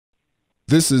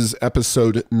This is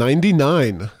episode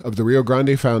 99 of the Rio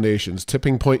Grande Foundation's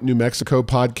Tipping Point, New Mexico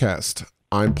podcast.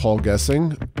 I'm Paul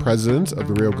Gessing, president of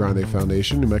the Rio Grande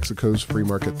Foundation, New Mexico's free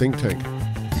market think tank.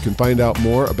 You can find out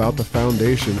more about the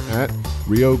foundation at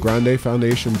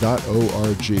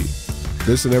riograndefoundation.org.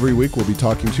 This and every week we'll be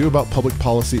talking to you about public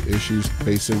policy issues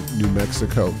facing New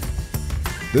Mexico.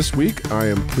 This week I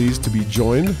am pleased to be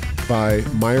joined by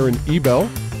Myron Ebell,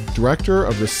 Director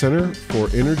of the Center for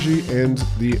Energy and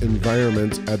the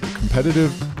Environment at the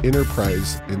Competitive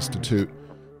Enterprise Institute,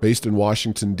 based in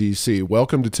Washington, D.C.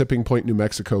 Welcome to Tipping Point, New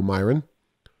Mexico, Myron.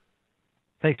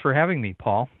 Thanks for having me,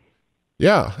 Paul.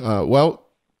 Yeah, well,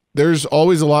 there's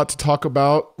always a lot to talk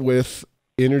about with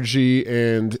energy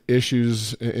and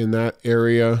issues in that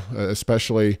area,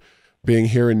 especially being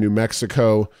here in New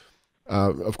Mexico.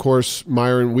 Of course,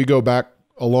 Myron, we go back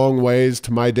a long ways to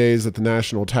my days at the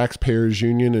National Taxpayers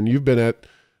Union, and you've been at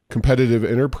Competitive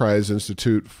Enterprise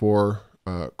Institute for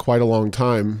quite a long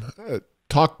time.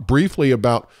 Talk briefly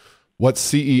about what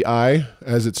CEI,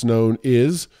 as it's known,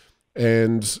 is,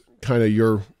 and kind of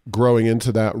your growing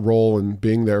into that role and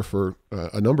being there for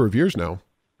a number of years now.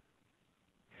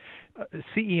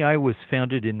 CEI was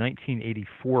founded in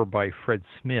 1984 by Fred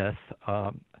Smith,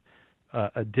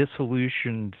 a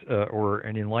disillusioned or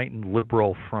an enlightened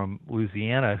liberal from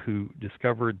Louisiana who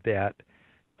discovered that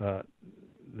the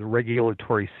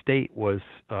regulatory state was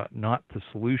not the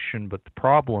solution but the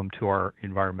problem to our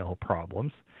environmental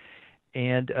problems.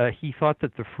 And he thought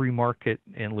that the free market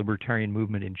and libertarian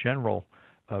movement in general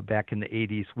back in the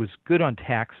 80s was good on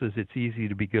taxes. It's easy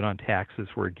to be good on taxes.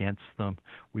 We're against them.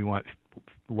 We want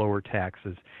lower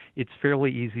taxes. It's fairly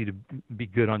easy to be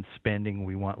good on spending.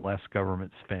 We want less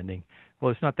government spending. Well,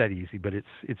 it's not that easy, but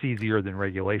it's easier than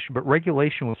regulation. But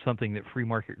regulation was something that free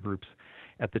market groups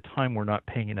at the time were not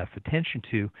paying enough attention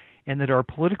to, and that our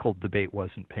political debate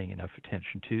wasn't paying enough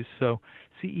attention to. So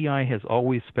CEI has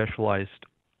always specialized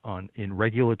in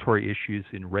regulatory issues,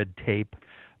 in red tape,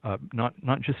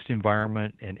 not just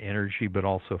environment and energy, but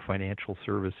also financial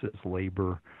services,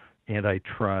 labor,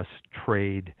 antitrust,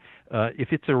 trade.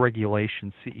 If it's a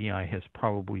regulation, CEI has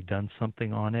probably done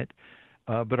something on it.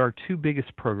 But our two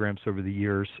biggest programs over the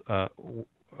years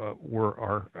were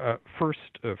our first,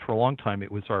 for a long time,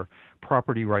 it was our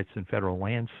property rights and federal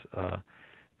lands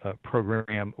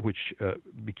program, which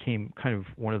became kind of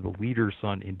one of the leaders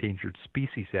on Endangered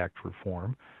Species Act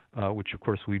reform, which, of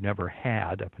course, we've never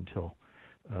had up until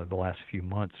the last few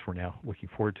months. We're now looking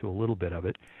forward to a little bit of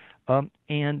it.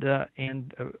 And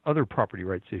other property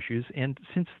rights issues. And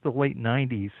since the late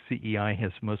 90s, CEI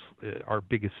has our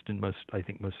biggest and most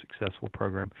successful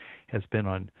program has been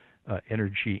on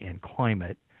energy and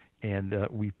climate. And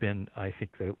we've been, I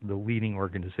think, the leading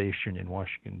organization in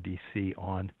Washington, D.C.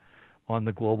 on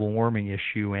the global warming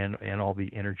issue and all the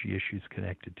energy issues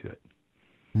connected to it.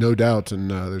 No doubt,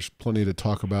 and there's plenty to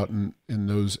talk about in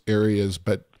those areas.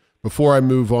 But before I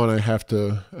move on, I have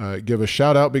to give a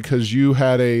shout out because you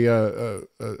had a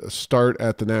start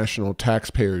at the National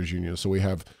Taxpayers Union, so we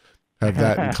have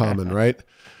that in common, right?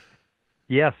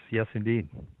 Yes, indeed.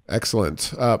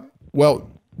 Excellent. Well,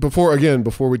 before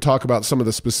we talk about some of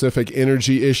the specific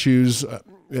energy issues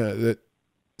that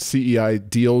CEI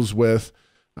deals with,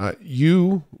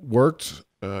 you worked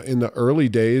in the early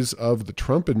days of the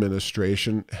Trump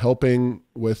administration helping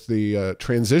with the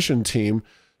transition team,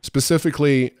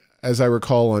 specifically, as I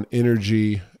recall, on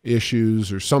energy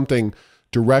issues or something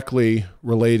directly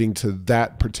relating to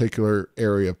that particular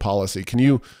area of policy. Can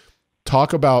you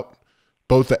talk about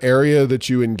both the area that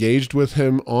you engaged with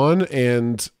him on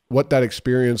and what that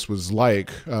experience was like?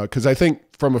 Because I think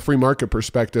from a free market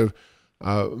perspective,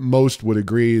 most would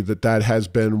agree that that has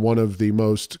been one of the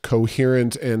most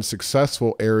coherent and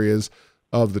successful areas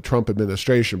of the Trump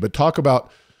administration. But talk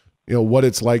about, what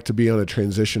it's like to be on a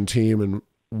transition team and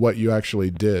what you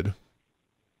actually did.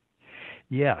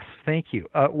 Yes, thank you.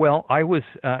 Well, I was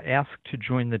asked to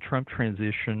join the Trump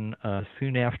transition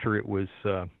soon after it was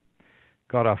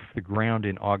got off the ground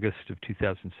in August of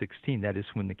 2016. That is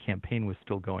when the campaign was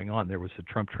still going on. There was a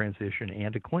Trump transition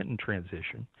and a Clinton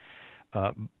transition.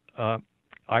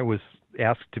 I was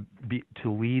asked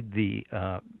to lead the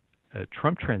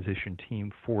Trump transition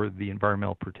team for the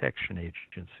Environmental Protection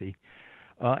Agency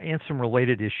and some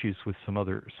related issues with some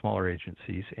other smaller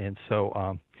agencies. And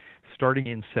so starting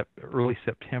in early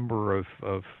September of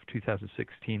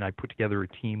 2016, I put together a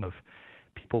team of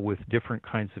people with different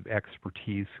kinds of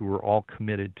expertise who were all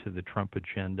committed to the Trump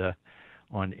agenda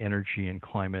on energy and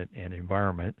climate and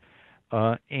environment.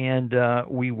 And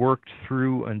we worked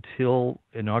through until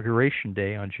Inauguration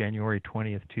Day on January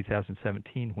 20th,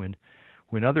 2017, when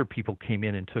when other people came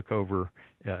in and took over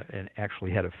and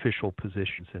actually had official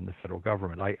positions in the federal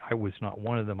government. I was not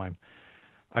one of them.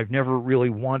 I've never really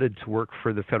wanted to work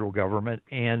for the federal government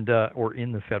and or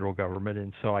in the federal government,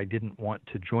 and so I didn't want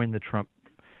to join the Trump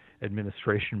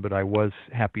administration, but I was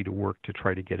happy to work to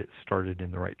try to get it started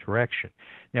in the right direction.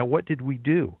 Now, what did we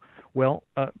do? Well,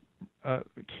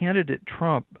 candidate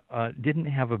Trump didn't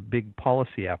have a big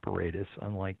policy apparatus,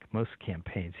 unlike most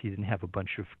campaigns. He didn't have a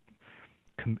bunch of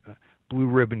blue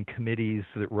ribbon committees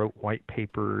that wrote white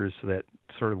papers that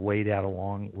sort of laid out a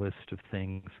long list of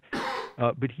things.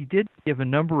 But he did give a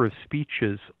number of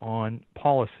speeches on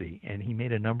policy, and he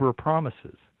made a number of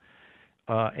promises.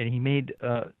 And he made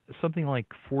something like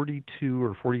 42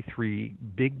 or 43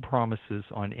 big promises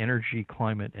on energy,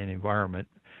 climate, and environment.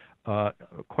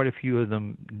 Quite a few of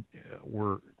them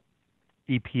were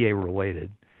EPA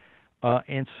related.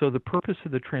 And so the purpose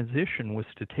of the transition was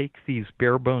to take these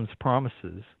bare bones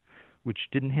promises, which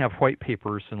didn't have white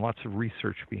papers and lots of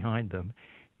research behind them,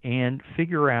 and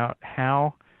figure out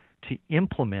how to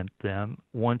implement them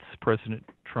once President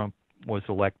Trump was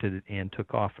elected and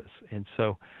took office. And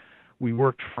so we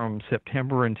worked from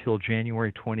September until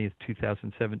January 20th,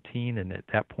 2017, and at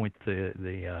that point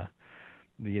the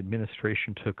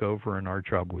administration took over and our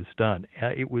job was done.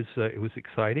 It was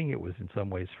exciting. It was in some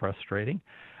ways frustrating,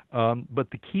 but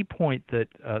the key point that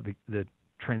the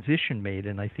transition made,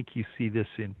 and I think you see this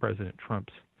in President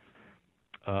Trump's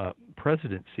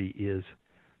presidency, is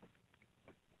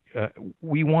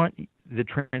we want the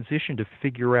transition to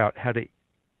figure out how to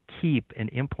keep and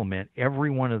implement every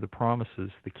one of the promises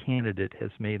the candidate has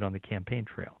made on the campaign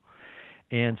trail.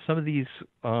 And some of these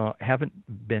haven't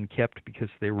been kept because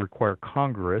they require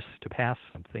Congress to pass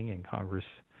something, and Congress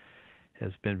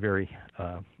has been very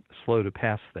slow to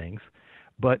pass things.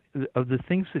 But of the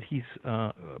things that he's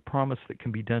promised that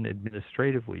can be done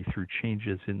administratively through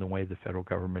changes in the way the federal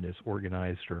government is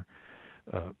organized or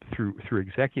through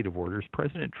executive orders,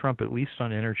 President Trump, at least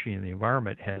on energy and the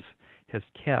environment, has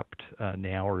kept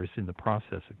now, or is in the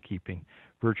process of keeping,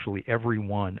 virtually every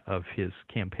one of his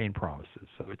campaign promises.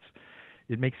 So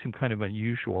it makes him kind of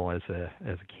unusual as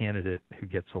a candidate who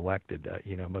gets elected.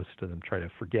 Most of them try to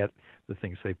forget the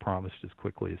things they promised as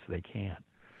quickly as they can.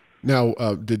 Now,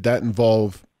 did that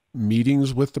involve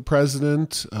meetings with the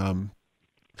president?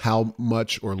 How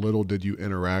much or little did you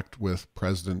interact with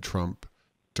President Trump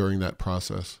during that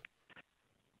process?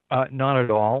 Not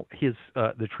at all.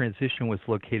 The transition was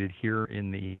located here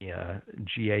in the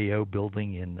GAO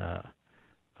building in,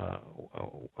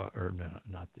 or no,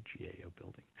 not the GAO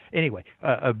building. Anyway,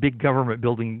 a big government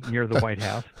building near the White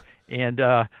House. And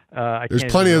there's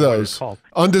plenty of those.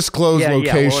 Undisclosed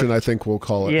location, I think we'll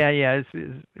call it. Yeah.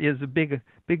 It's a big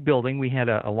building. We had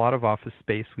a lot of office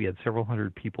space. We had several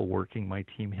hundred people working. My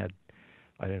team had,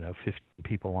 50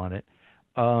 people on it.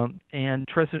 And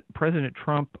President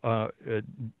Trump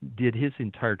did his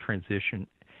entire transition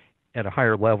at a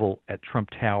higher level at Trump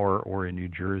Tower or in New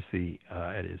Jersey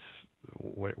at his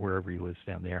wherever he lives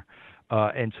down there.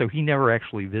 And so he never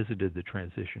actually visited the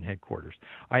transition headquarters.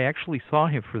 I actually saw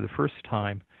him for the first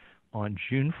time on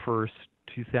June 1st,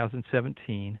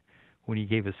 2017, when he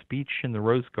gave a speech in the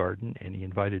Rose Garden, and he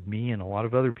invited me and a lot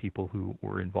of other people who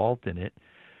were involved in it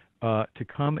to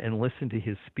come and listen to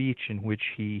his speech, in which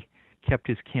he kept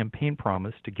his campaign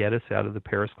promise to get us out of the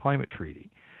Paris Climate Treaty.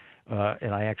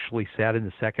 And I actually sat in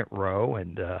the second row,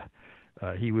 and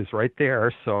he was right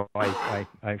there. So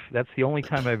that's the only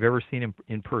time I've ever seen him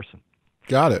in person.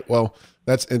 Got it. Well,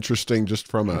 that's interesting just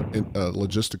from a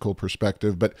logistical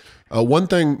perspective. But one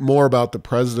thing more about the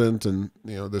president and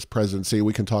this presidency,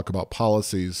 we can talk about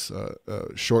policies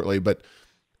shortly. But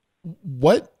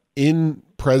what in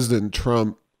President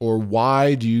Trump, or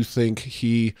why do you think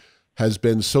he has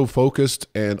been so focused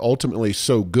and ultimately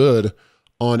so good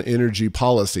on energy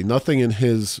policy? Nothing in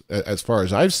his, as far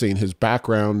as I've seen, his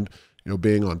background,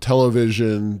 being on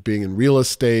television, being in real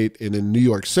estate, and in New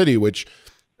York City, which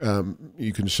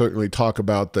you can certainly talk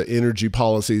about the energy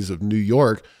policies of New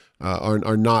York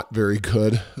are not very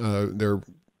good. They're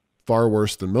far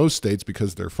worse than most states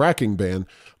because they're fracking ban.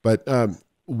 But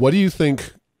what do you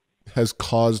think has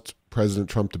caused President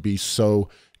Trump to be so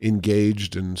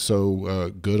engaged and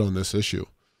so good on this issue?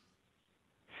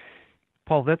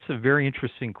 Paul, that's a very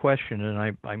interesting question,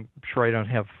 and I'm sure I don't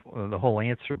have the whole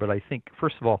answer, but I think,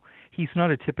 first of all, he's not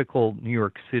a typical New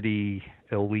York City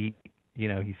elite.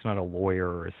 He's not a lawyer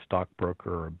or a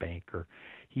stockbroker or a banker.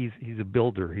 He's a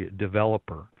builder, a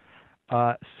developer.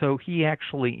 So he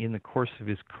actually, in the course of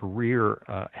his career,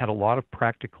 had a lot of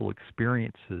practical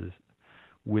experiences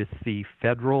with the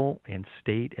federal and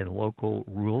state and local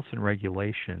rules and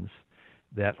regulations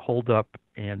that hold up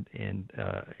and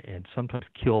sometimes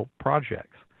kill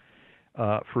projects.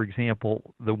 For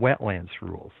example, the wetlands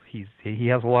rules. He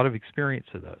has a lot of experience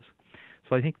of those.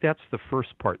 So I think that's the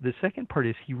first part. The second part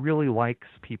is he really likes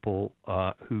people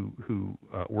who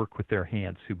work with their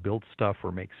hands, who build stuff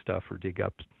or make stuff or dig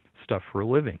up stuff for a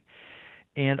living.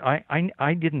 And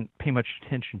I didn't pay much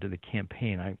attention to the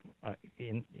campaign.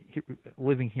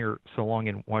 Living here so long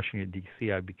in Washington,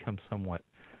 D.C., I've become somewhat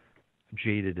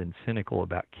jaded and cynical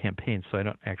about campaigns, so I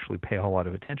don't actually pay a whole lot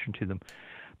of attention to them.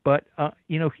 But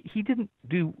he didn't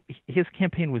do. His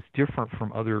campaign was different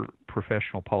from other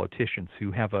professional politicians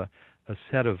who have a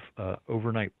set of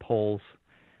overnight polls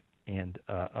and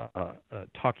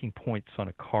talking points on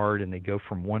a card, and they go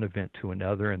from one event to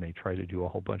another, and they try to do a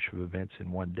whole bunch of events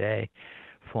in one day,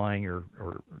 flying or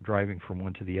driving from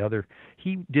one to the other.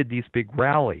 He did these big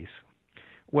rallies.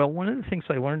 Well, one of the things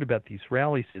I learned about these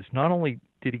rallies is not only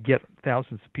did he get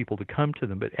thousands of people to come to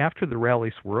them, but after the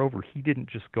rallies were over, he didn't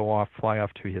just fly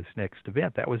off to his next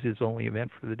event. That was his only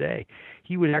event for the day.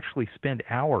 He would actually spend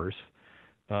hours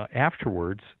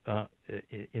afterwards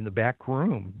in the back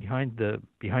room behind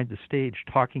the stage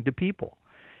talking to people.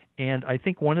 And I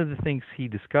think one of the things he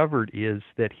discovered is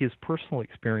that his personal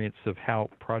experience of how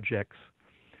projects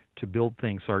to build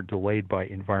things are delayed by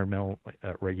environmental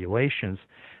regulations,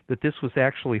 that this was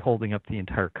actually holding up the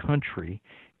entire country.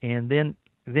 And then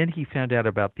he found out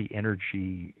about the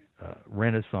energy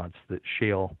renaissance that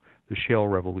the shale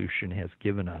revolution has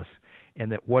given us, and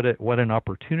that what an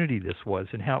opportunity this was,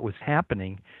 and how it was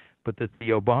happening, but that the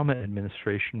Obama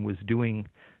administration was doing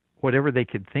whatever they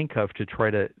could think of to try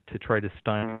to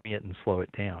stymie it and slow it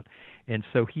down. And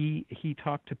so he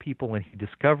talked to people, and he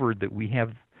discovered that we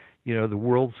have the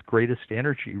world's greatest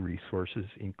energy resources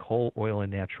in coal, oil,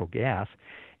 and natural gas.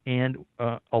 And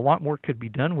a lot more could be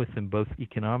done with them, both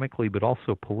economically but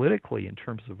also politically, in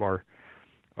terms of our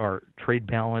trade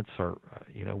balance.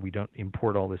 We don't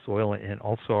import all this oil, and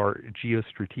also our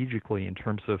geostrategically in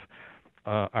terms of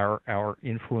our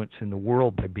influence in the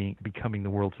world by becoming the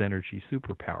world's energy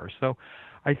superpower. So,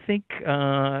 I think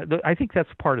that's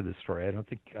part of the story. I don't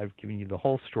think I've given you the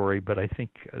whole story, but I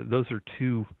think those are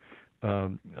two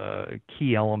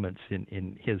key elements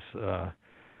in his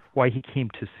why he came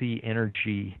to see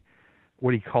energy,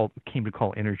 what he came to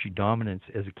call energy dominance,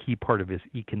 as a key part of his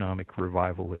economic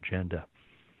revival agenda.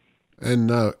 And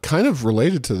kind of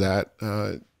related to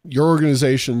that, your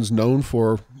organization's known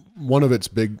for one of its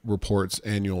big reports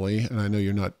annually, and I know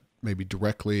you're not maybe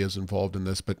directly as involved in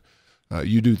this, but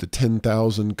you do the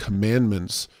 10,000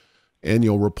 Commandments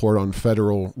annual report on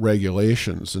federal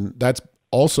regulations, and that's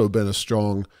also been a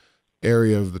strong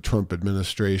area of the Trump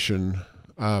administration.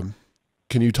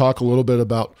 Can you talk a little bit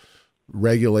about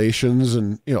regulations?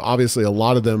 And, obviously a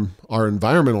lot of them are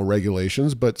environmental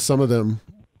regulations, but some of them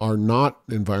are not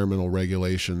environmental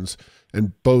regulations,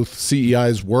 and both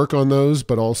CEI's work on those,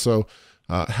 but also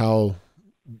how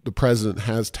the president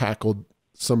has tackled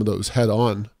some of those head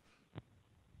on.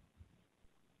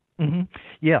 Mm-hmm.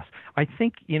 Yes. I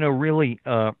think, really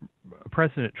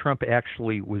President Trump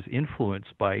actually was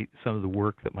influenced by some of the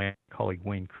work that my colleague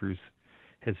Wayne Cruz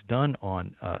has done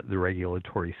on the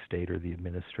regulatory state or the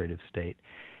administrative state.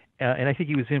 And I think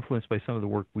he was influenced by some of the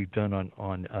work we've done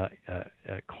on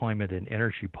climate and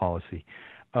energy policy.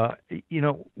 I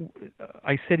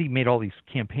said he made all these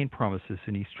campaign promises,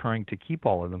 and he's trying to keep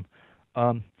all of them.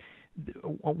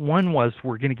 One was,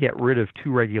 we're going to get rid of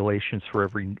 2 regulations for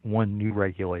every 1 new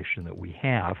regulation that we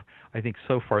have. I think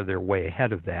so far they're way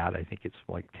ahead of that. I think it's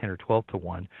like 10 or 12 to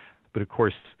 1. But of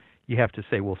course, you have to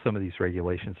say, well, some of these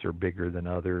regulations are bigger than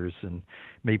others, and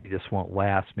maybe this won't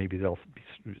last. Maybe they'll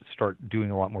start doing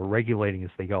a lot more regulating as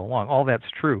they go along. All that's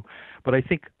true. But I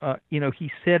think,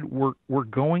 he said we're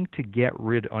going to get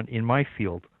rid in my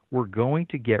field, we're going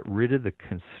to get rid of the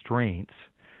constraints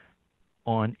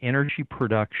on energy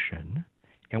production,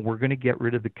 and we're going to get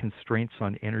rid of the constraints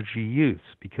on energy use,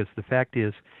 because the fact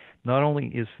is, not only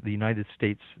is the United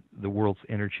States the world's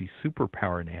energy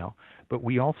superpower now, but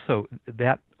we also,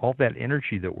 all that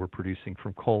energy that we're producing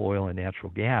from coal, oil, and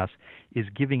natural gas is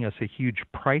giving us a huge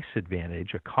price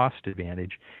advantage, a cost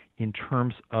advantage, in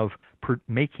terms of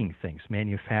making things,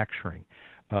 manufacturing.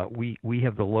 We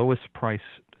have the lowest price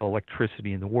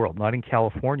electricity in the world, not in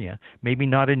California, maybe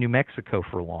not in New Mexico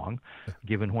for long,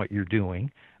 given what you're doing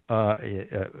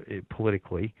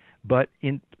politically, but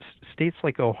in states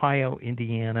like Ohio,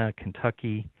 Indiana,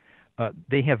 Kentucky,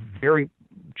 they have very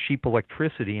cheap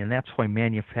electricity, and that's why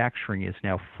manufacturing is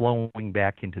now flowing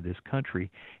back into this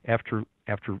country after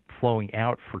flowing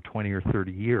out for 20 or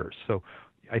 30 years. So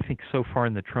I think so far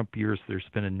in the Trump years, there's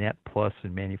been a net plus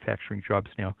in manufacturing jobs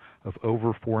now of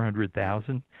over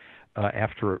 400,000.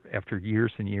 after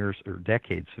years and years or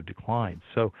decades of decline.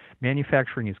 So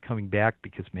manufacturing is coming back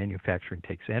because manufacturing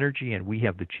takes energy, and we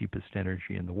have the cheapest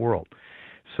energy in the world.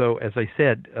 So as I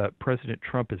said, President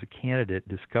Trump, as a candidate,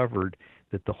 discovered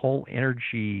that the whole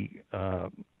energy,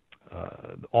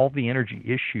 all the energy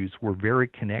issues were very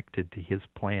connected to his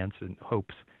plans and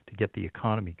hopes to get the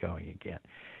economy going again.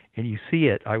 And you see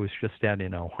it. I was just out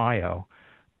in Ohio.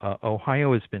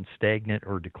 Ohio has been stagnant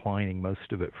or declining,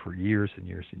 most of it, for years and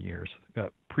years and years.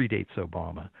 Predates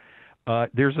Obama.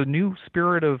 There's a new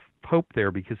spirit of hope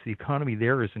there because the economy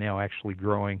there is now actually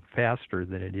growing faster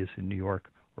than it is in New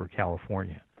York or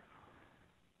California.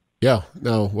 Yeah,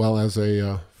 no, well, as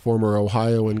a former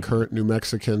Ohioan, current New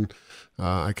Mexican,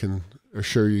 I can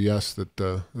assure you, yes, that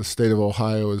the state of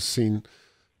Ohio has seen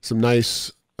some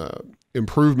nice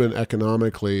improvement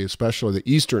economically, especially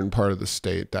the eastern part of the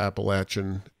state, the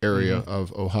Appalachian area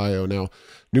of Ohio. Now,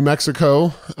 New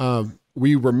Mexico,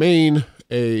 we remain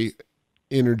a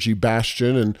energy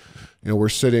bastion, and we're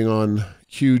sitting on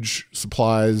huge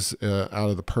supplies out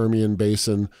of the Permian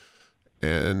Basin,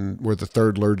 and we're the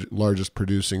third largest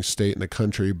producing state in the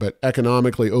country. But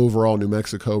economically, overall, New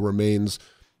Mexico remains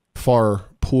far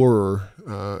poorer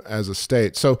as a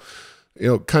state. So,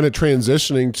 kind of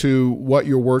transitioning to what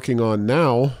you're working on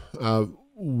now,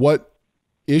 what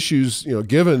issues,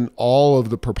 given all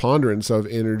of the preponderance of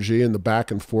energy and the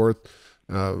back and forth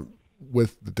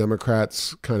with the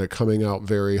Democrats kind of coming out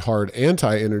very hard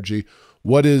anti-energy,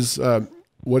 what is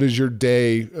your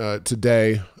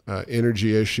day-to-day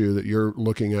energy issue that you're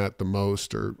looking at the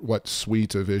most, or what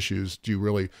suite of issues do you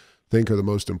really think are the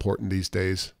most important these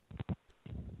days?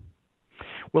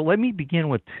 Well, let me begin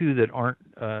with two that aren't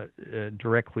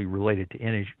directly related to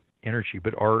energy,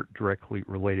 but are directly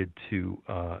related to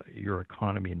your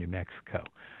economy in New Mexico.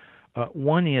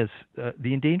 One is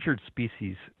the Endangered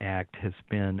Species Act has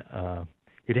been,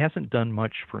 it hasn't done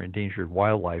much for endangered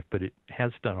wildlife, but it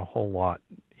has done a whole lot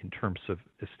in terms of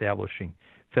establishing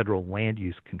federal land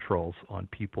use controls on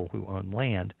people who own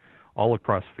land all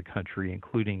across the country,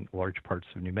 including large parts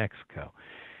of New Mexico.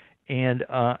 And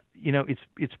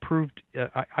it's proved.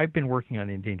 I've been working on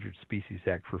the Endangered Species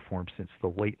Act reform since the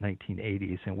late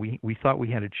 1980s, and we thought we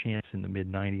had a chance in the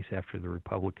mid 90s after the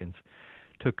Republicans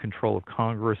took control of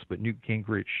Congress, but Newt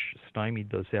Gingrich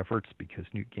stymied those efforts because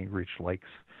Newt Gingrich likes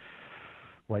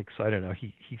I don't know,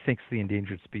 he thinks the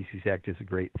Endangered Species Act is a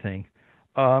great thing,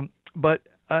 but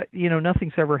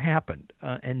nothing's ever happened,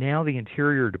 and now the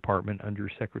Interior Department under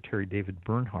Secretary David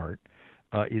Bernhardt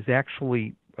is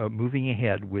actually moving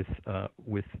ahead with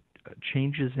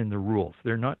changes in the rules.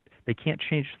 They can't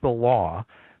change the law,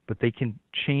 but they can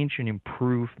change and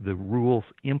improve the rules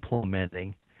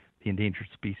implementing the Endangered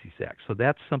Species Act. So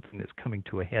that's something that's coming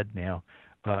to a head now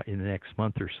in the next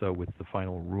month or so, with the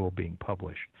final rule being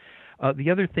published. The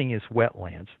other thing is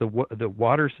wetlands. The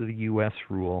Waters of the U.S.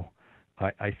 rule.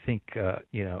 I think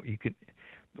you could.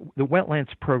 The wetlands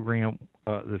program,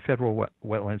 the federal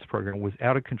wetlands program, was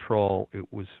out of control. It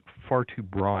was far too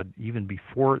broad even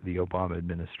before the Obama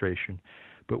administration.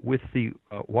 But with the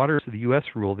Waters of the U.S.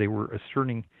 rule, they were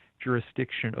asserting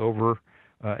jurisdiction over,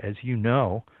 as you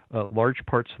know, large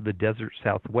parts of the desert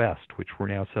Southwest, which were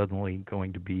now suddenly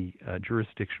going to be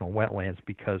jurisdictional wetlands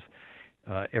because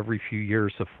every few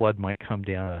years a flood might come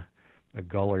down a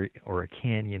gully or a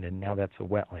canyon, and now that's a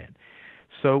wetland.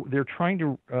 So they're trying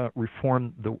to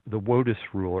reform the WOTUS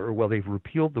rule, or they've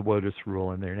repealed the WOTUS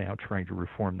rule, and they're now trying to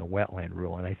reform the wetland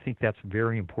rule. And I think that's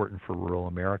very important for rural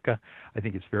America. I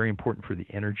think it's very important for the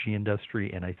energy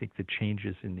industry, and I think the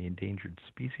changes in the Endangered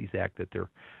Species Act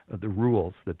the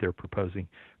rules that they're proposing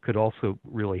could also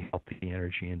really help the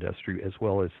energy industry as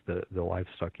well as the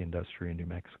livestock industry in New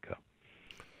Mexico.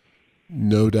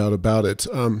 No doubt about it.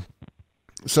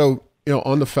 So,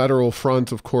 on the federal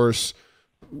front, of course,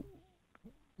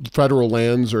 federal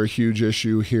lands are a huge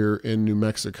issue here in New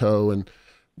Mexico, and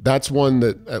that's one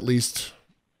that, at least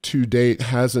to date,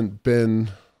 hasn't been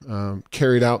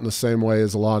carried out in the same way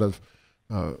as a lot of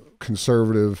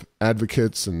conservative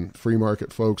advocates and free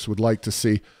market folks would like to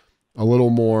see. A little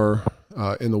more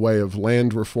in the way of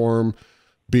land reform,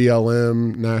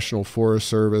 BLM, National Forest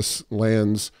Service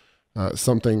lands,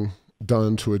 something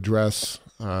done to address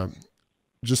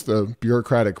just the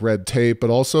bureaucratic red tape, but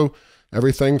also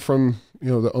everything from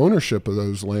the ownership of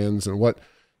those lands and what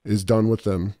is done with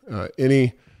them.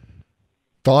 Any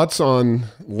thoughts on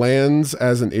lands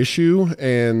as an issue,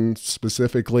 and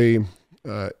specifically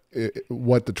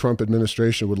what the Trump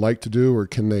administration would like to do, or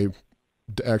can they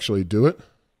actually do it?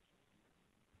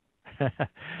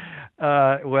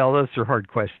 Well, those are hard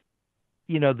questions.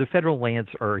 the federal lands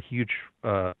are a huge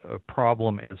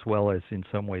problem, as well as in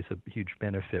some ways a huge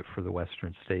benefit for the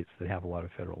western states that have a lot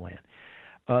of federal land.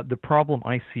 The problem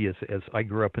I see is, as I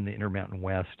grew up in the Intermountain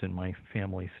West, and my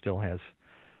family still has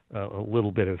a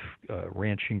little bit of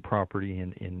ranching property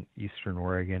in eastern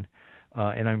Oregon,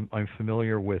 and I'm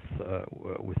familiar with the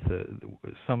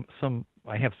some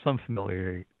I have some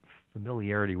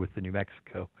familiarity with the New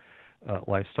Mexico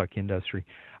livestock industry.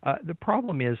 The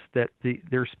problem is that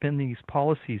there's been these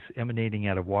policies emanating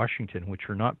out of Washington, which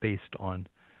are not based on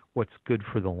what's good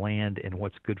for the land and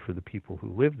what's good for the people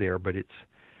who live there, but it's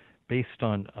based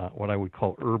on what I would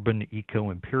call urban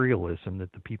eco-imperialism,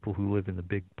 that the people who live in the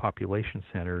big population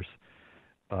centers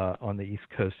on the East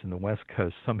Coast and the West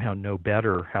Coast somehow know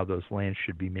better how those lands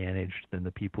should be managed than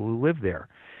the people who live there.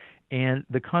 And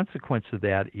the consequence of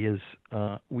that is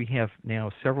we have now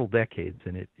several decades,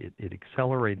 and it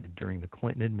accelerated during the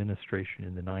Clinton administration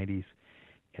in the 90s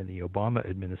and the Obama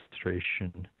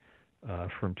administration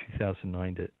from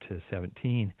 2009 to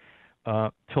 17,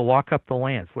 to lock up the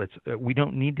lands. We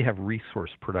don't need to have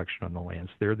resource production on the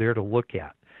lands. They're there to look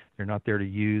at. They're not there to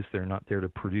use. They're not there to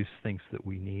produce things that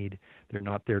we need. They're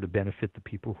not there to benefit the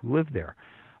people who live there.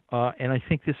 And I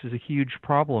think this is a huge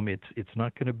problem. It's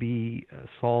not going to be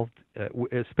solved,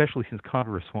 especially since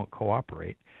Congress won't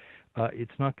cooperate.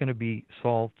 It's not going to be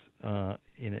solved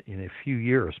in a few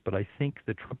years. But I think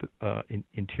the Trump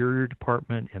Interior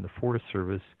Department and the Forest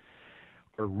Service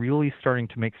are really starting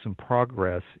to make some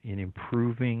progress in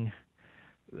improving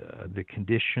the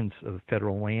conditions of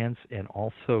federal lands, and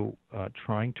also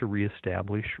trying to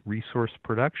reestablish resource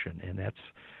production, and that's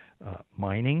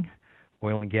mining,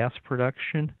 oil and gas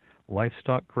production,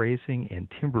 livestock grazing, and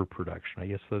timber production. I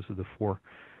guess those are the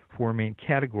four main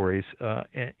categories.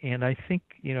 And I think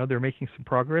they're making some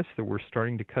progress. That we're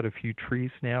starting to cut a few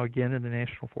trees now again in the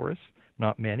national forest.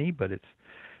 Not many, but it's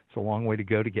a long way to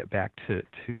go to get back to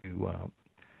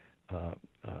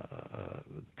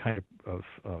kind of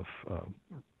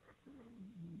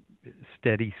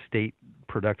steady state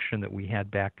production that we had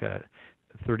back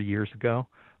 30 years ago.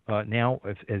 Now,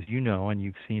 as you know, and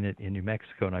you've seen it in New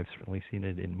Mexico, and I've certainly seen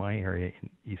it in my area in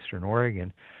eastern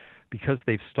Oregon, because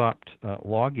they've stopped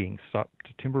logging, stopped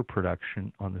timber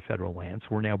production on the federal lands,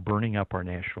 we're now burning up our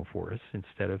national forests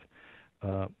instead of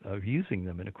using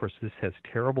them. And of course, this has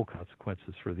terrible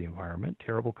consequences for the environment,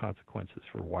 terrible consequences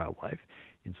for wildlife,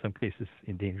 in some cases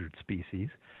endangered species.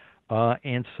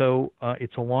 And so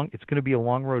it's going to be a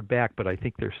long road back, but I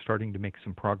think they're starting to make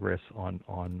some progress on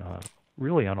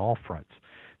really on all fronts.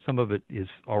 Some of it is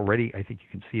already, I think you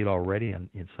can see it already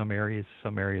in some areas.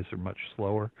 Some areas are much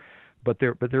slower, but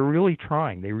they're really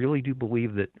trying. They really do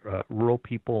believe that rural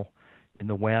people in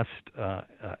the West,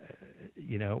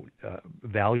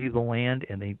 value the land,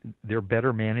 and they're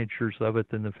better managers of it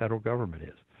than the federal government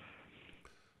is.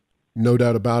 No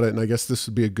doubt about it. And I guess this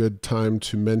would be a good time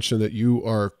to mention that you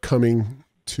are coming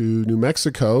to New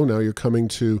Mexico. Now you're coming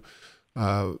to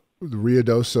the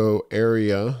Ruidoso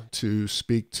area to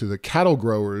speak to the Cattle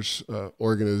Growers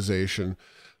Organization.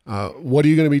 What are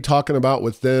you going to be talking about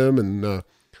with them? And,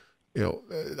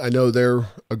 I know they're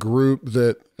a group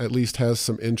that at least has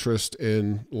some interest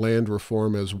in land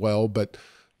reform as well, but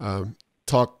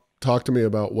talk to me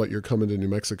about what you're coming to New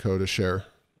Mexico to share.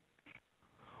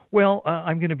 Well,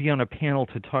 I'm going to be on a panel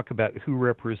to talk about who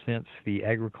represents the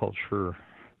agriculture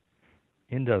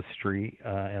industry,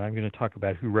 and I'm going to talk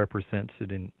about who represents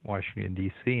it in Washington,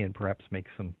 D.C., and perhaps make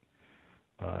some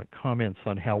comments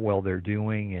on how well they're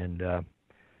doing and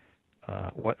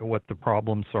what the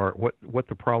problems are, what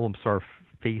the problems are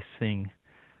facing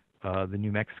the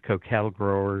New Mexico cattle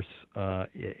growers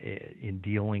in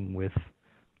dealing with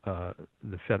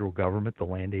the federal government, the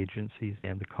land agencies,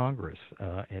 and the Congress,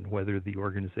 and whether the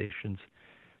organizations,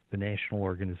 the national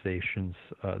organizations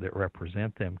that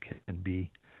represent them, can be,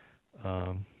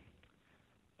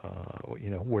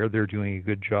 where they're doing a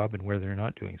good job and where they're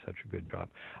not doing such a good job.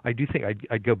 I do think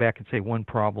I'd go back and say one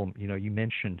problem. You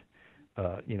mentioned,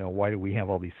 why do we have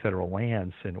all these federal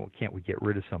lands, and can't we get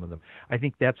rid of some of them? I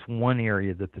think that's one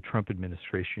area that the Trump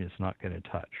administration is not going to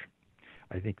touch.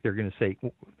 I think they're going to say,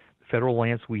 federal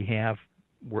lands we have,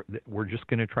 we're just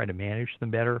going to try to manage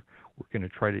them better. We're going to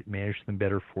try to manage them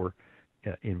better for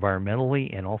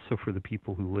environmentally, and also for the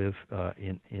people who live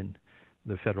in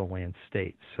the federal land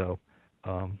states. So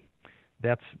I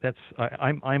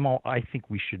think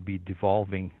we should be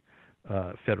devolving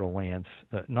federal lands,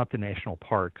 not the national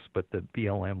parks, but the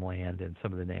BLM land and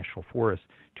some of the national forests,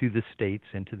 to the states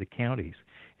and to the counties,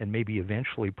 and maybe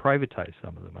eventually privatize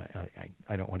some of them.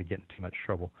 I don't want to get in too much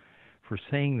trouble for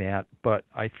saying that, but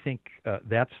I think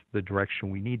that's the direction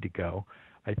we need to go.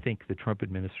 I think the Trump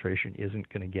administration isn't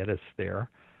going to get us there,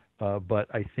 but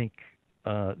I think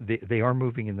they are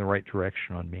moving in the right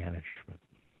direction on management.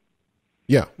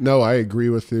 Yeah, no, I agree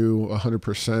with you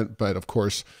 100%. But of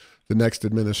course, the next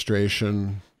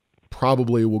administration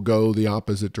probably will go the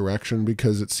opposite direction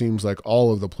because it seems like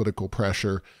all of the political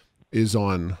pressure is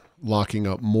on locking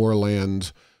up more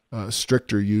land,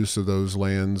 stricter use of those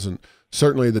lands. And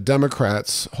certainly the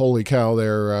Democrats, holy cow,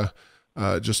 they're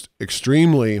just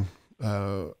extremely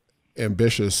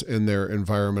ambitious in their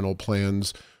environmental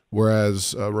plans,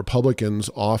 whereas Republicans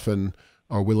often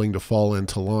are willing to fall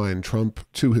into line. Trump,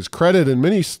 to his credit, in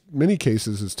many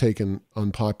cases, has taken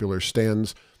unpopular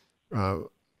stands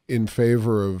in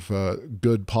favor of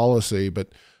good policy, but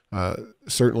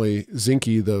certainly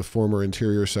Zinke, the former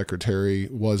Interior Secretary,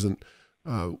 wasn't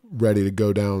ready to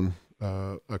go down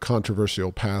a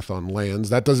controversial path on lands.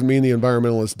 That doesn't mean the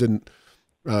environmentalists didn't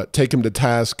take him to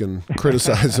task and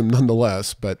criticize him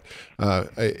nonetheless. But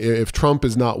if Trump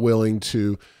is not willing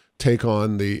to take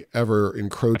on the ever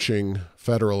encroaching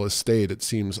federal estate, it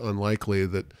seems unlikely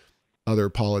that other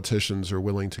politicians are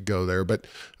willing to go there. But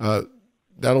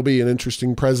that'll be an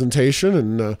interesting presentation.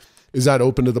 And is that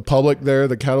open to the public there,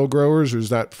 the cattle growers, or is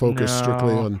that focused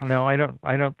strictly on? No, I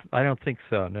don't think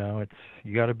so. No,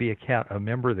 you got to be a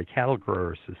member of the Cattle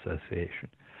Growers Association.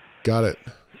 Got it.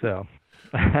 So.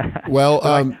 Well,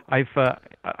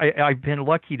 I've been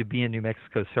lucky to be in New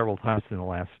Mexico several times in the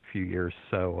last few years.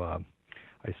 So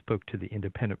I spoke to the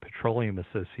Independent Petroleum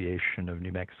Association of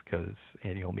New Mexico's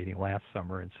annual meeting last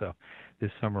summer, and so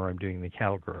this summer I'm doing the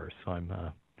cattle growers. So I'm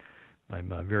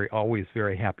always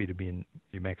very happy to be in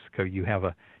New Mexico. You have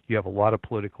a lot of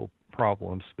political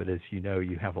problems, but as you know,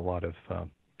 you have a lot of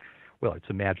it's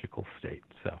a magical state.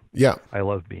 So yeah, I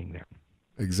love being there.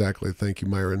 Exactly. Thank you,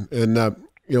 Myron. And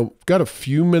got a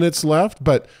few minutes left,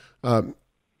 but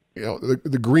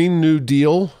the Green New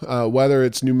Deal, whether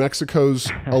it's New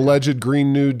Mexico's alleged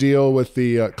Green New Deal with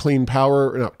the not Clean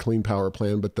Power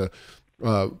plan, but the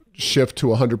shift to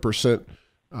 100%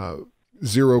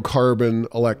 zero carbon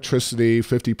electricity,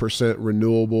 50%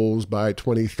 renewables by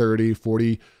 2030,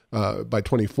 by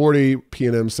 2040.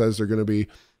 PNM says they're going to be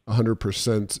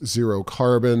 100% zero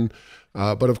carbon.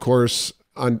 But of course,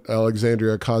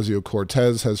 Alexandria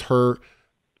Ocasio-Cortez has her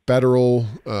federal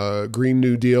Green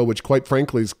New Deal, which quite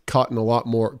frankly has caught a lot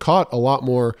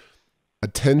more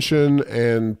attention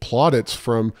and plaudits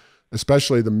from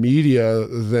especially the media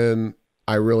than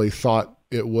I really thought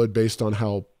it would, based on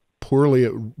how poorly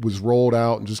it was rolled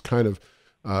out and just kind of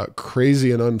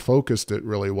crazy and unfocused it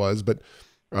really was. But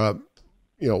I'll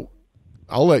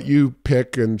let you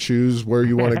pick and choose where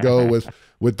you want to go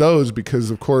with those,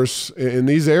 because of course in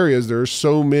these areas there are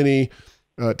so many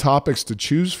topics to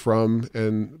choose from,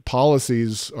 and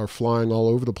policies are flying all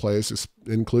over the place,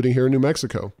 including here in New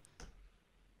Mexico.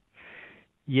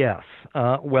 Yes.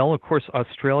 Well, of course,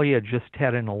 Australia just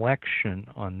had an election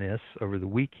on this over the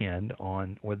weekend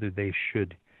on whether they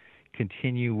should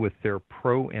continue with their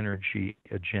pro-energy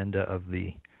agenda of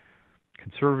the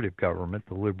conservative government,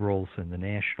 the Liberals and the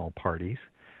national parties,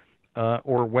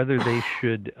 or whether they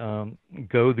should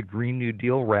go the Green New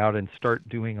Deal route and start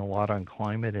doing a lot on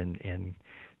climate and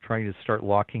trying to start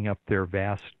locking up their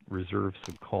vast reserves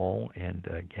of coal and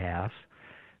gas.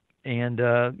 And,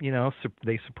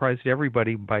 they surprised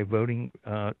everybody by voting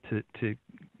to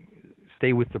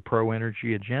stay with the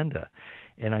pro-energy agenda.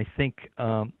 And I think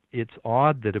it's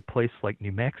odd that a place like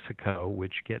New Mexico,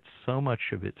 which gets so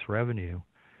much of its revenue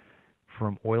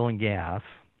from oil and gas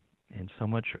and so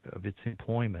much of its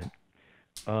employment,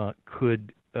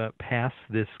 could pass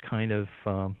this kind of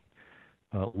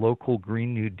local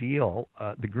Green New Deal.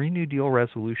 The Green New Deal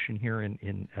resolution here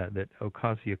in that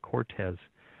Ocasio-Cortez,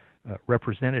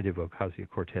 Representative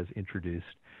Ocasio-Cortez introduced,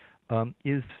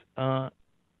 is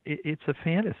it's a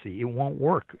fantasy. It won't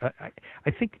work.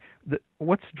 I think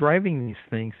what's driving these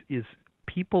things is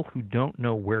people who don't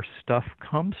know where stuff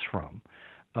comes from.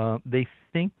 They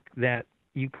think that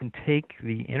you can take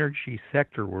the energy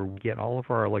sector, where we get all of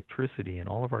our electricity and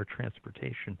all of our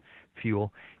transportation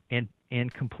fuel, and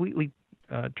completely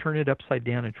turn it upside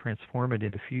down and transform it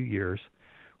in a few years,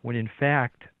 when in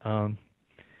fact,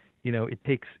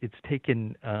 it's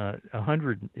taken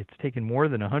more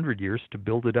than 100 years to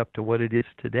build it up to what it is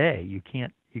today. You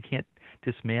can't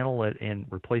dismantle it and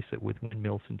replace it with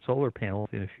windmills and solar panels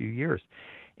in a few years.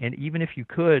 And even if you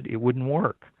could, it wouldn't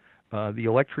work. The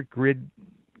electric grid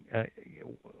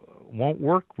won't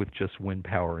work with just wind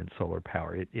power and solar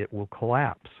power. It will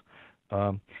collapse.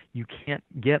 You can't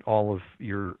get all of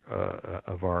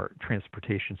of our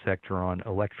transportation sector on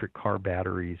electric car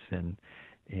batteries and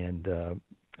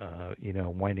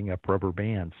winding up rubber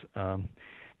bands.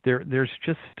 there's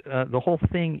just the whole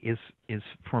thing is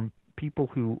from people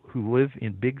who live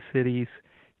in big cities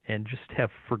and just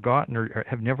have forgotten or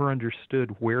have never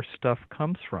understood where stuff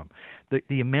comes from.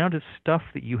 The amount of stuff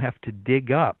that you have to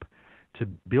dig up to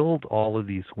build all of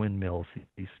these windmills,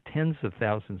 these tens of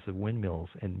thousands of windmills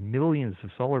and millions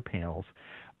of solar panels,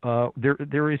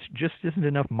 there just isn't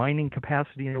enough mining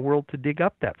capacity in the world to dig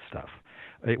up that stuff.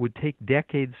 It would take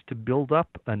decades to build up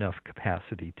enough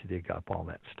capacity to dig up all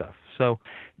that stuff. So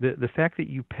the fact that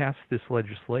you passed this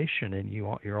legislation and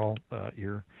your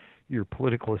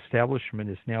political establishment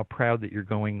is now proud that you're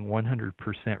going 100%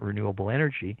 renewable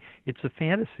energy, it's a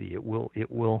fantasy. It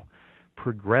will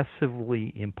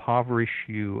progressively impoverish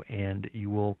you, and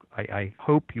I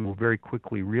hope you will very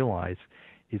quickly realize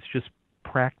it's just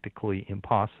practically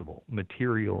impossible,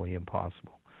 materially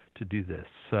impossible to do this.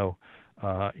 So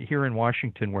here in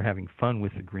Washington, we're having fun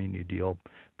with the Green New Deal,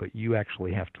 but you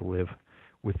actually have to live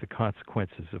with the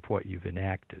consequences of what you've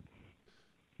enacted.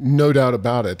 No doubt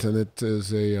about it. And it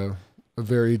is a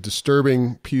very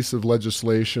disturbing piece of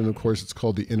legislation. Of course, it's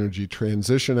called the Energy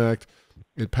Transition Act.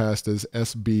 It passed as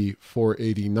SB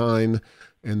 489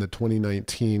 in the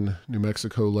 2019 New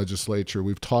Mexico legislature.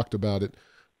 We've talked about it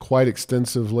quite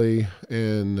extensively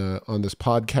on this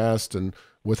podcast and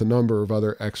with a number of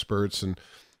other experts. And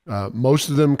most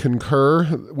of them concur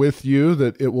with you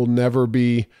that it will never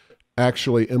be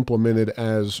actually implemented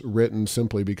as written,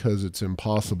 simply because it's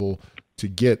impossible to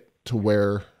get to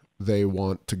where they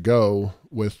want to go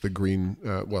with the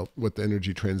with the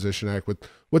Energy Transition Act, with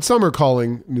what some are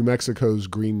calling New Mexico's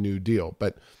Green New Deal.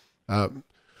 But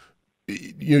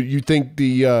you think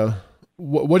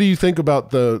what do you think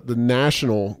about the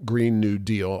national Green New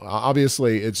Deal?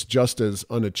 Obviously, it's just as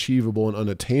unachievable and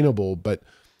unattainable, but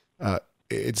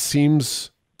it seems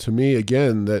to me,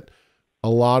 again, that a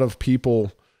lot of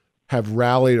people have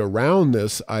rallied around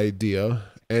this idea,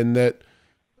 and that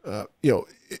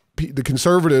the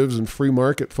conservatives and free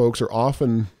market folks are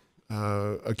often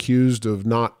accused of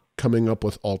not coming up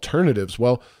with alternatives.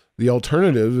 Well, the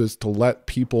alternative is to let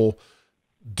people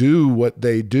do what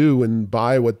they do and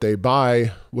buy what they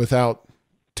buy without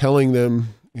telling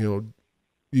them, you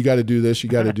got to do this, you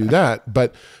got to do that.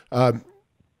 But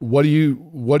what are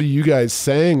you guys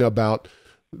saying about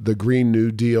the Green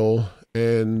New Deal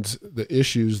and the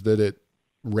issues that it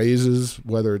raises,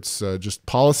 whether it's just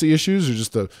policy issues or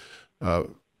just the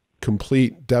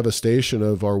complete devastation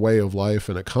of our way of life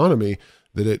and economy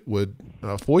that it would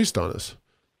foist on us?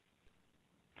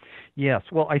 Yes.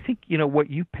 Well, I think, what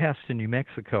you passed in New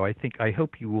Mexico, I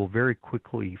hope you will very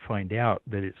quickly find out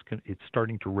that it's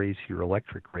starting to raise your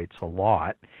electric rates a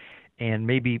lot, and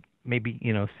maybe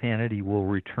sanity will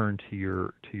return to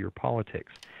your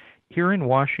politics. Here in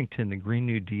Washington, the Green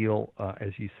New Deal,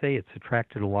 as you say, it's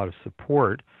attracted a lot of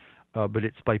support, but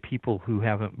it's by people who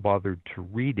haven't bothered to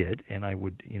read it. And I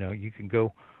would, you can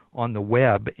go on the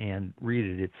web and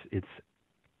read it. It's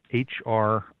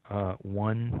HR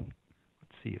 1.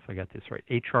 Let's see if I got this right.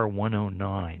 HR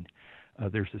 109.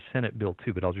 There's a Senate bill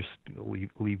too, but I'll just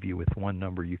leave you with one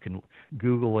number. You can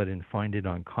Google it and find it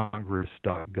on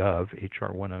congress.gov,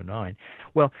 HR 109.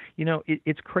 Well,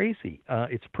 it's crazy.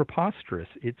 It's preposterous.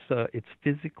 It's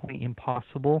physically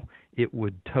impossible. It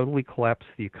would totally collapse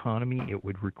the economy. It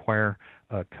would require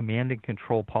command and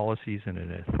control policies and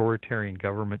an authoritarian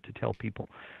government to tell people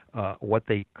what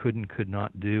they could and could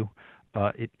not do.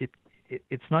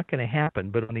 It's not going to happen.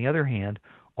 But on the other hand,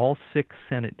 all 6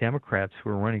 Senate Democrats who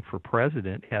are running for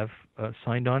president have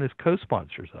signed on as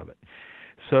co-sponsors of it.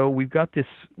 So we've got this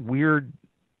weird,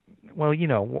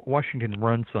 Washington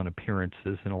runs on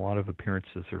appearances, and a lot of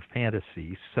appearances are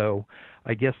fantasy. So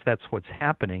I guess that's what's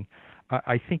happening.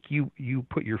 I think you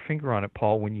put your finger on it,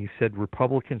 Paul, when you said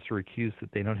Republicans are accused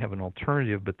that they don't have an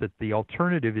alternative, but that the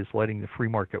alternative is letting the free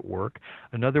market work.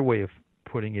 Another way of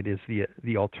putting it is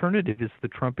the alternative is the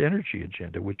Trump energy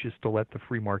agenda, which is to let the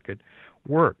free market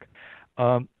work.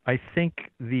 I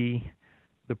think the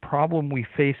problem we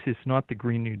face is not the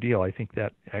Green New Deal. I think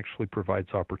that actually provides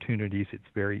opportunities. It's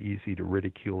very easy to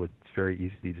ridicule. It's very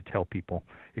easy to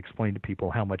explain to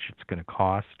people how much it's going to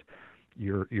cost.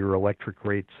 Your electric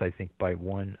rates, I think by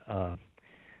one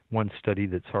study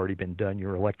that's already been done,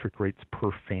 your electric rates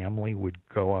per family would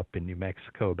go up in New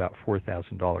Mexico about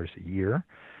 $4,000 a year.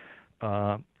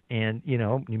 And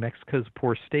New Mexico's a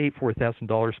poor state.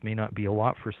 $4,000 may not be a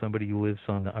lot for somebody who lives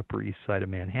on the Upper East Side of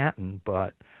Manhattan,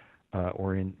 but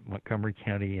or in Montgomery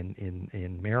County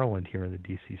in Maryland, here in the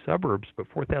D.C. suburbs. But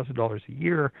 $4,000 a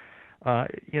year,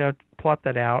 plot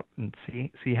that out and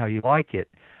see how you like it.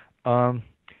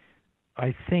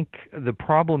 I think the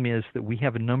problem is that we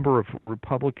have a number of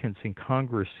Republicans in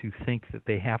Congress who think that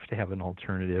they have to have an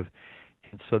alternative,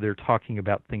 So they're talking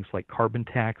about things like carbon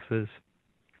taxes,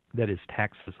 that is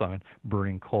taxes on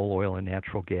burning coal, oil, and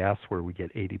natural gas, where we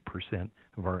get 80%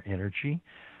 of our energy.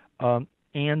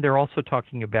 And they're also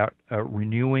talking about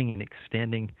renewing and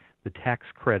extending the tax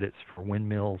credits for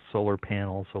windmills, solar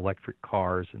panels, electric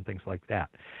cars, and things like that.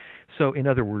 So, in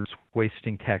other words,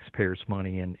 wasting taxpayers'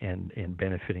 money and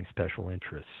benefiting special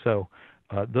interests. So,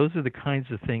 those are the kinds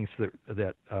of things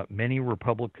that many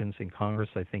Republicans in Congress,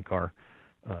 I think, are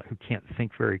who can't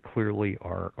think very clearly,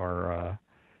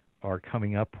 are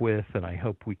coming up with, and I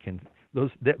hope we can.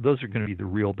 Those are going to be the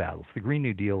real battles. The Green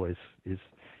New Deal is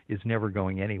never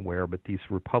going anywhere, but these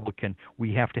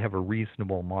we have to have a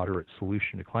reasonable, moderate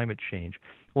solution to climate change.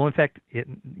 Well, in fact, as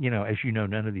you know,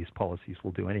 none of these policies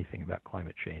will do anything about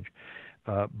climate change,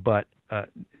 but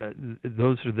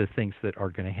those are the things that are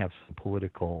going to have some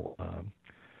political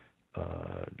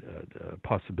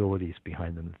possibilities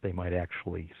behind them, that they might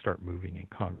actually start moving in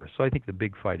Congress. So I think the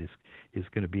big fight is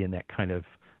going to be in that kind of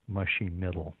mushy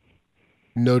middle.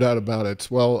 No doubt about it.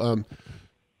 Well,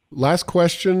 last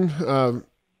question,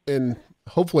 and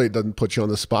hopefully it doesn't put you on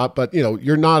the spot, but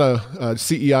you're not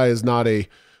CEI is not a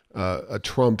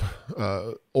Trump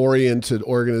oriented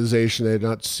organization. They do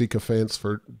not seek a fence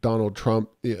for Donald Trump.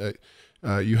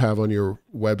 You have on your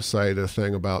website a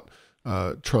thing about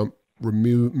Trump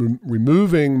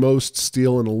removing most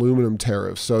steel and aluminum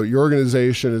tariffs. So your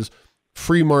organization is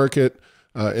free market.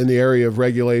 In the area of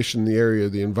regulation, in the area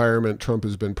of the environment, Trump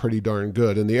has been pretty darn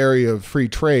good. In the area of free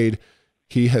trade,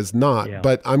 he has not. Yeah.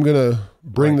 But I'm going to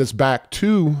bring this back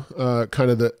to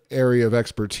kind of the area of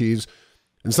expertise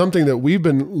and something that we've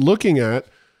been looking at.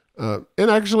 And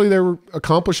actually, there were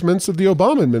accomplishments of the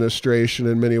Obama administration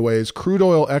in many ways: crude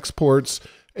oil exports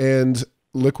and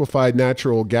liquefied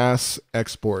natural gas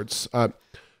exports.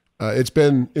 It's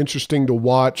been interesting to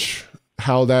watch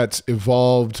how that's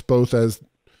evolved, both as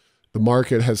the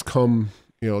market has come,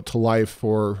 to life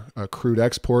for crude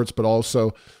exports, but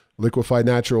also liquefied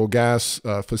natural gas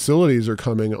facilities are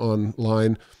coming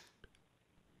online.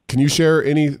 Can you share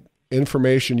any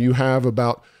information you have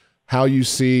about how you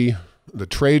see the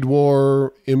trade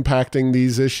war impacting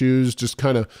these issues? Just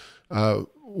kind of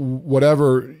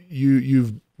whatever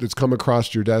you've that's come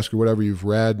across your desk, or whatever you've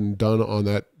read and done on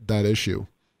that issue.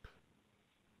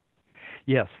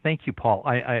 Yes, thank you, Paul.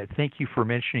 I thank you for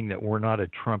mentioning that we're not a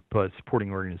Trump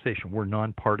supporting organization. We're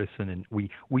nonpartisan, and we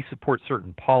support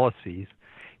certain policies.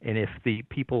 And if the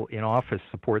people in office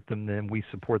support them, then we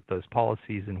support those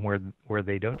policies. And where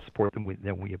they don't support them,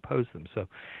 then we oppose them. So,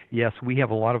 yes, we have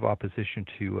a lot of opposition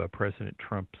to President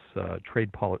Trump's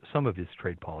some of his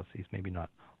trade policies, maybe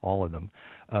not all of them.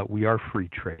 We are free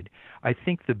trade. I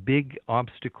think the big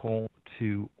obstacle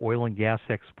to oil and gas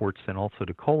exports, and also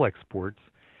to coal exports,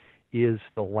 is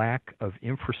the lack of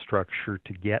infrastructure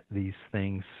to get these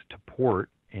things to port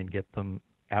and get them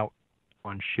out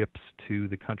on ships to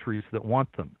the countries that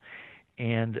want them.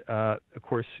 And of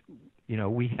course,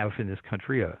 we have in this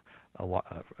country a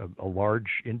large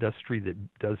industry that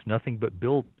does nothing but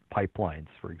build pipelines,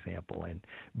 for example, and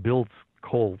builds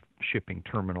coal shipping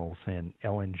terminals and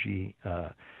LNG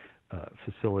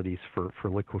facilities for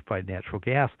liquefied natural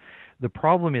gas. The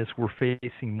problem is we're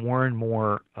facing more and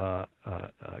more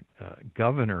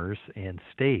governors and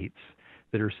states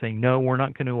that are saying, no, we're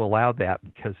not going to allow that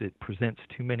because it presents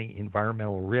too many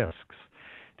environmental risks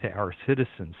to our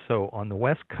citizens. So on the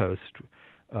West Coast,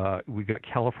 we've got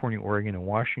California, Oregon, and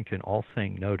Washington all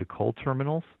saying no to coal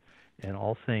terminals, and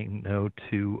all saying no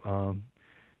to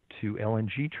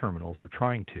LNG terminals. They're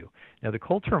trying to. Now, the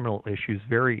coal terminal issue is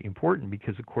very important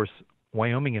because, of course,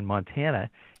 Wyoming and Montana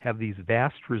have these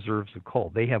vast reserves of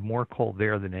coal. They have more coal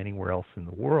there than anywhere else in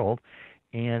the world,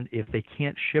 and if they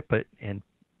can't ship it and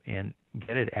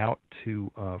get it out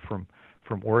to from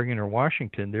Oregon or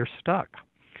Washington, they're stuck.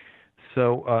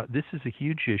 So this is a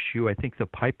huge issue. I think the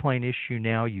pipeline issue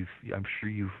now. I'm sure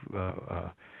you've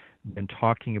been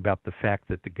talking about the fact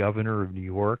that the governor of New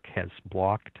York has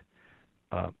blocked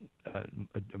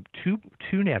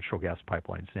two natural gas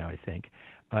pipelines now, I think,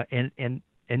 and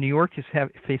New York is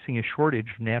facing a shortage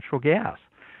of natural gas.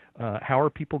 How are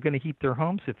people going to heat their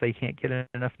homes if they can't get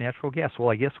enough natural gas? Well,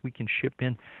 I guess we can ship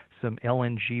in some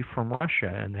LNG from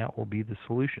Russia, and that will be the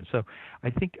solution. So I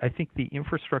think the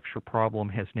infrastructure problem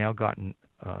has now gotten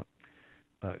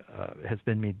has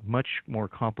been made much more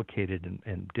complicated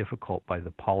and difficult by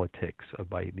the politics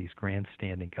by these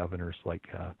grandstanding governors like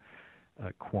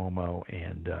Cuomo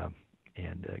and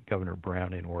Governor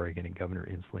Brown in Oregon and Governor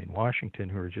Inslee in Washington,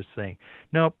 who are just saying,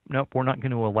 nope, we're not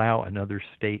going to allow another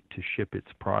state to ship its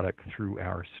product through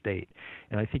our state.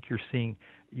 And I think you're seeing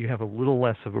you have a little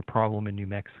less of a problem in New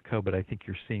Mexico, but I think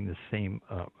you're seeing the same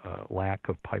lack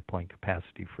of pipeline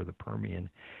capacity for the Permian,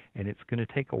 and it's going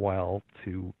to take a while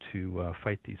to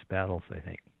fight these battles, I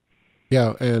think.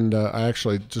 Yeah, and I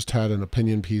actually just had an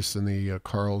opinion piece in the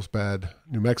Carlsbad,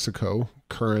 New Mexico,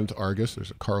 current Argus.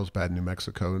 There's a Carlsbad, New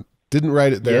Mexico. Didn't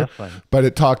write it there, Yes, but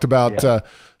it talked about yeah.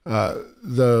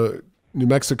 the New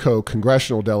Mexico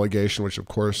congressional delegation, which of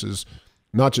course is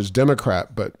not just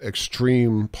Democrat, but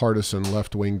extreme partisan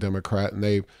left-wing Democrat, and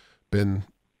they've been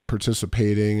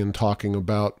participating and talking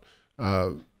about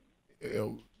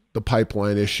the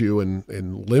pipeline issue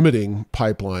and limiting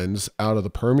pipelines out of the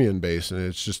Permian Basin.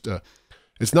 It's just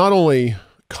it's not only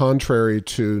contrary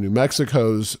to New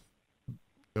Mexico's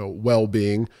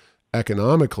well-being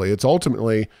economically, it's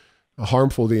ultimately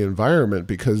harmful to the environment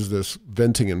because this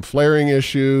venting and flaring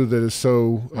issue that is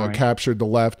so Right. captured the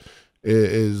left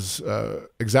is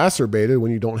exacerbated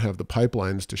when you don't have the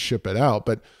pipelines to ship it out.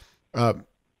 But,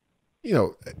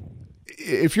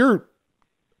 if you're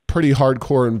pretty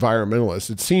hardcore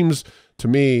environmentalist, it seems to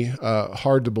me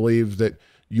hard to believe that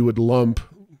you would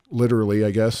literally, I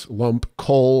guess, lump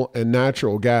coal and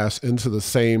natural gas into the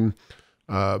same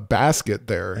basket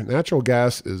there. Natural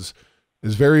gas is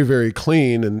very, very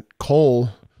clean, and coal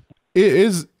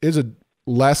is a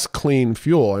less clean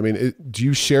fuel. I mean, do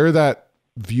you share that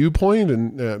viewpoint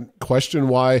and question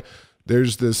why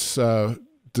there's this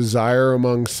desire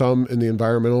among some in the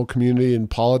environmental community and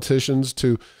politicians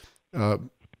to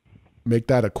make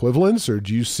that equivalence? Or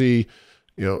do you see,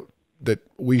 that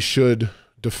we should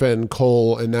defend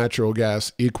coal and natural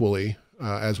gas equally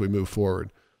as we move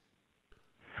forward?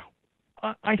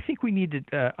 I think we need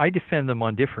to. I defend them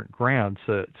on different grounds,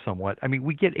 somewhat. I mean,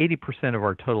 we get 80% of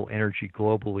our total energy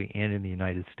globally and in the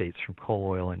United States from coal,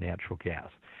 oil, and natural gas.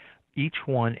 Each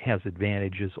one has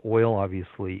advantages. Oil,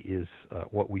 obviously, is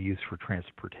what we use for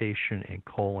transportation, and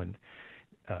coal and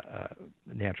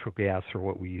natural gas are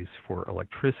what we use for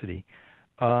electricity.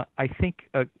 I think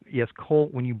yes, coal.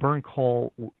 When you burn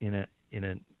coal in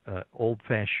an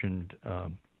old-fashioned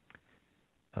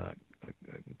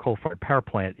coal-fired power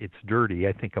plant, it's dirty.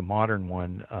 I think a modern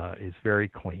one is very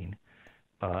clean,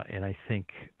 and I think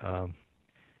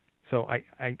so.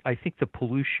 I think the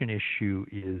pollution issue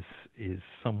is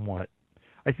somewhat.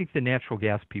 I think the natural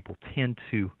gas people tend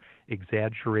to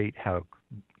exaggerate how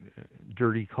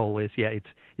dirty coal is. Yeah,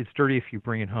 it's dirty if you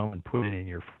bring it home and put it in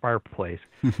your fireplace,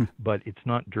 but it's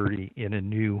not dirty in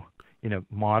a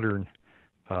modern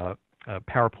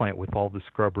power plant with all the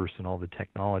scrubbers and all the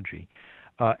technology.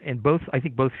 And I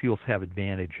think both fuels have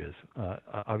advantages.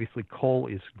 Obviously, coal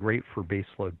is great for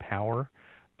baseload power,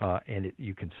 and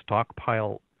you can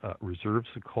stockpile reserves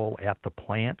of coal at the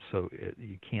plant, so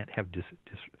you can't have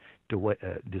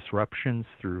disruptions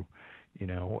through,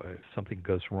 if something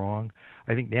goes wrong.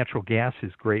 I think natural gas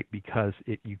is great because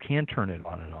you can turn it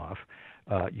on and off.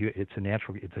 It's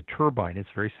a turbine. It's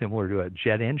very similar to a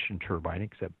jet engine turbine,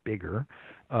 except bigger,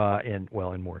 and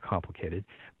more complicated.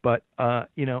 But a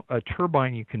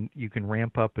turbine you can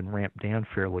ramp up and ramp down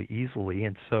fairly easily.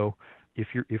 And so if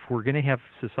we're going to have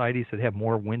societies that have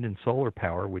more wind and solar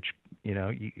power, which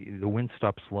the wind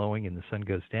stops blowing and the sun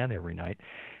goes down every night,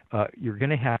 you're going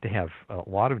to have a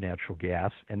lot of natural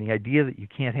gas. And the idea that you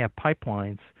can't have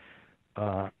pipelines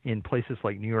in places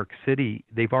like New York City,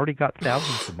 they've already got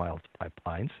thousands of miles of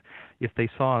pipelines. If they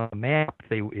saw a map,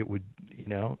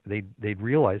 they'd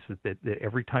realize that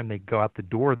every time they go out the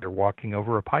door, they're walking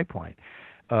over a pipeline.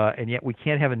 And yet we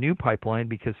can't have a new pipeline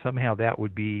because somehow that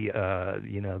would be,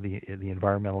 the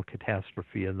environmental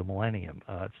catastrophe of the millennium.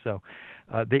 I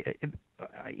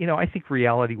think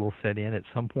reality will set in at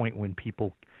some point when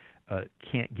people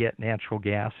can't get natural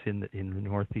gas in the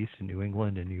Northeast and New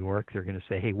England and New York. They're going to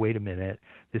say, "Hey, wait a minute,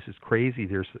 this is crazy.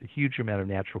 There's a huge amount of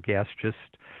natural gas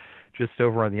just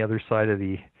over on the other side of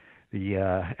the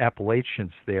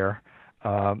Appalachians there,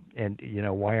 and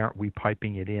why aren't we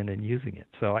piping it in and using it?"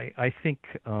 So I think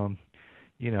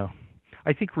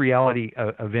I think reality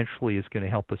eventually is going to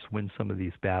help us win some of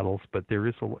these battles, but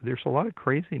there's a lot of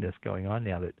craziness going on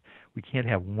now that we can't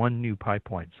have one new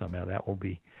pipeline somehow. That will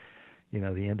be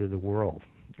the end of the world.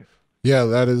 Yeah,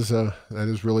 that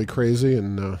is really crazy,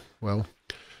 and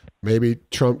maybe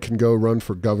Trump can go run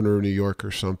for governor of New York or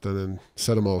something and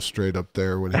set them all straight up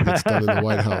there when he gets done in the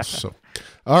White House. So,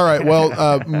 all right,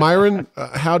 well, Myron,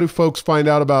 how do folks find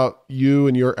out about you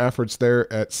and your efforts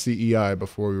there at CEI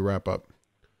before we wrap up?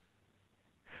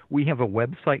 We have a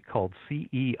website called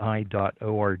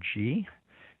cei.org,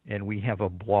 and we have a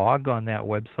blog on that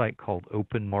website called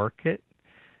Open Market.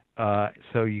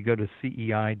 So you go to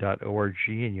cei.org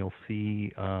and you'll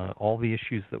see all the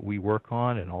issues that we work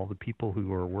on and all the people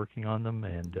who are working on them.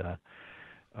 And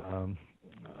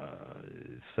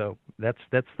So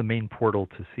that's the main portal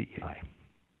to CEI.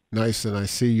 Nice, and I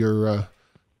see your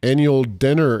annual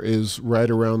dinner is right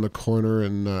around the corner,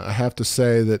 and I have to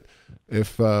say that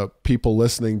if people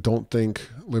listening don't think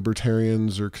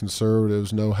libertarians or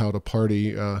conservatives know how to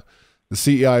party, the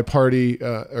CEI party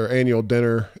or annual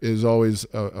dinner is always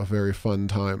a very fun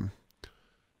time.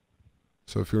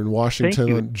 So if you're in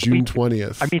Washington on June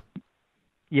 20th. I mean,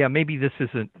 yeah, maybe this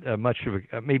isn't much of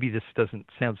a, maybe this doesn't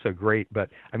sound so great, but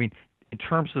I mean, in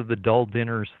terms of the dull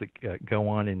dinners that go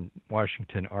on in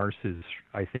Washington, ours is,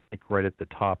 I think, right at the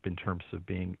top in terms of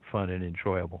being fun and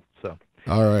enjoyable. So,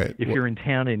 all right, if you're in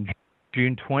town in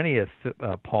June 20th,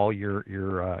 Paul, you're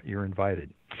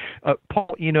invited.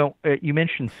 Paul, you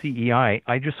mentioned CEI.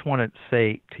 I just want to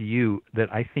say to you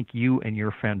that I think you and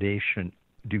your foundation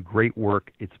do great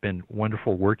work. It's been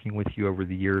wonderful working with you over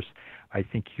the years. I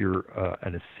think you're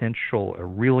an essential, a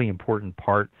really important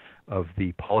part of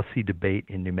the policy debate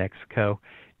in New Mexico.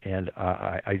 And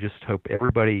I just hope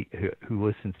everybody who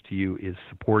listens to you is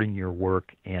supporting your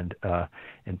work and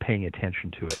paying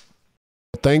attention to it.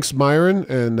 Thanks, Myron,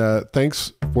 and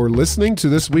thanks for listening to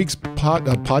this week's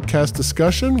podcast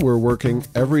discussion. We're working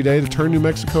every day to turn New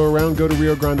Mexico around. Go to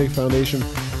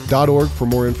RioGrandeFoundation.org for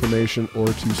more information or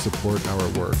to support our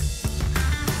work.